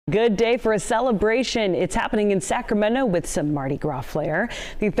Good day for a celebration. It's happening in Sacramento with some Mardi Gras flair.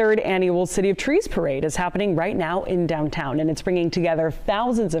 The third annual City of Trees Parade is happening right now in downtown, and it's bringing together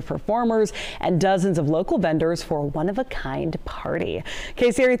thousands of performers and dozens of local vendors for a one-of-a-kind party.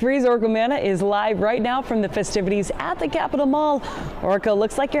 KCRA 3's Orca Manna is live right now from the festivities at the Capitol Mall. Orca,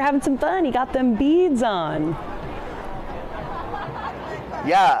 looks like you're having some fun. You got them beads on.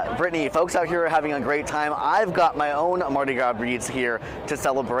 Yeah, Brittany, folks out here are having a great time. I've got my own Mardi Gras beads here to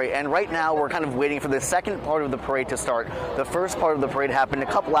celebrate, and right now we're kind of waiting for the second part of the parade to start. The first part of the parade happened a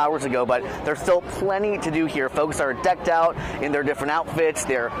couple hours ago, but there's still plenty to do here. Folks are decked out in their different outfits.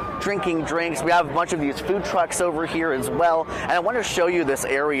 They're drinking drinks. We have a bunch of these food trucks over here as well, and I want to show you this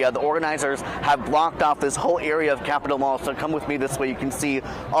area. The organizers have blocked off this whole area of Capitol Mall, so come with me this way. You can see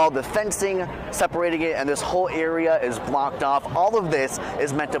all the fencing separating it, and this whole area is blocked off. All of this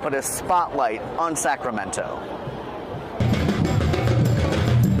is meant to put a spotlight on Sacramento.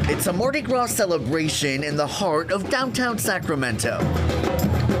 It's a Mardi Gras celebration in the heart of downtown Sacramento.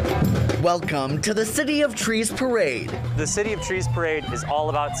 Welcome to the City of Trees Parade. The City of Trees Parade is all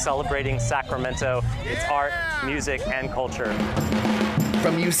about celebrating Sacramento, its art, music, and culture.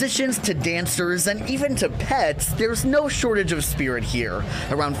 From musicians to dancers and even to pets, there's no shortage of spirit here.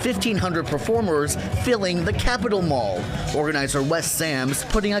 Around 1,500 performers filling the Capitol Mall. Organizer Wes Samms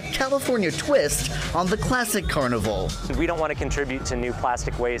putting a California twist on the classic carnival. We don't want to contribute to new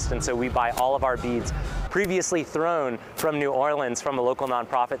plastic waste, and so we buy all of our beads previously thrown from New Orleans from a local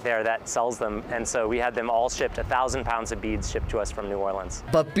nonprofit there that sells them, and so we had them all shipped, 1,000 pounds of beads shipped to us from New Orleans.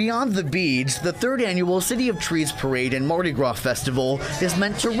 But beyond the beads, the third annual City of Trees Parade and Mardi Gras Festival is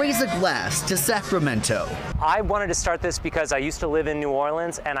meant to raise a glass to Sacramento. I wanted to start this because I used to live in New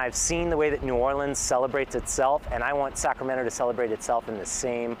Orleans, and I've seen the way that New Orleans celebrates itself, and I want Sacramento to celebrate itself in the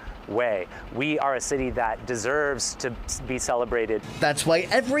same way. We are a city that deserves to be celebrated. That's why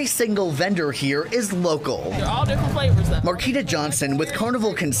every single vendor here is local. They're all different flavors though. Marquita Johnson with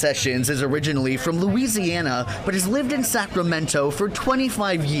Carnival Concessions is originally from Louisiana, but has lived in Sacramento for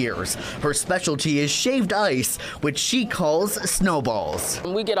 25 years. Her specialty is shaved ice, which she calls snowballs.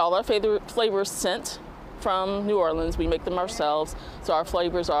 We get all our favorite flavors sent from New Orleans. We make them ourselves, so our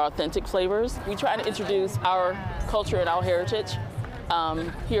flavors are authentic flavors. We try to introduce our culture and our heritage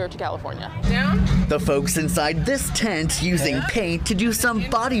here to California. The folks inside this tent using paint to do some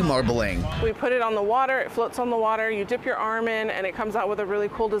body marbling. We put it on the water, it floats on the water, you dip your arm in, and it comes out with a really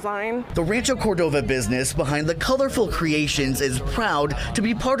cool design. The Rancho Cordova business behind the colorful creations is proud to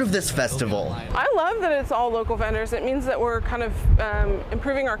be part of this festival. I love that it's all local vendors. It means that we're kind of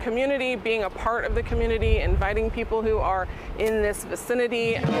improving our community, being a part of the community, inviting people who are in this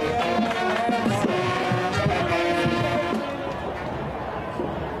vicinity.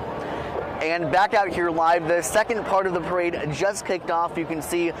 And back out here live, the second part of the parade just kicked off. You can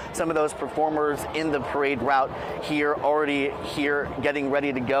see some of those performers in the parade route here, already here, getting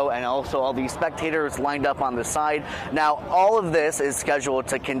ready to go, and also all these spectators lined up on the side. Now, all of this is scheduled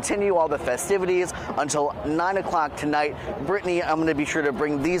to continue all the festivities until 9 o'clock tonight. Brittany, I'm going to be sure to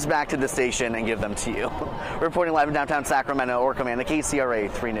bring these back to the station and give them to you. Reporting live in downtown Sacramento, Orca Manna, KCRA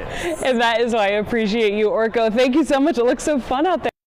 3 News. And that is why I appreciate you, Orca. Thank you so much. It looks so fun out there.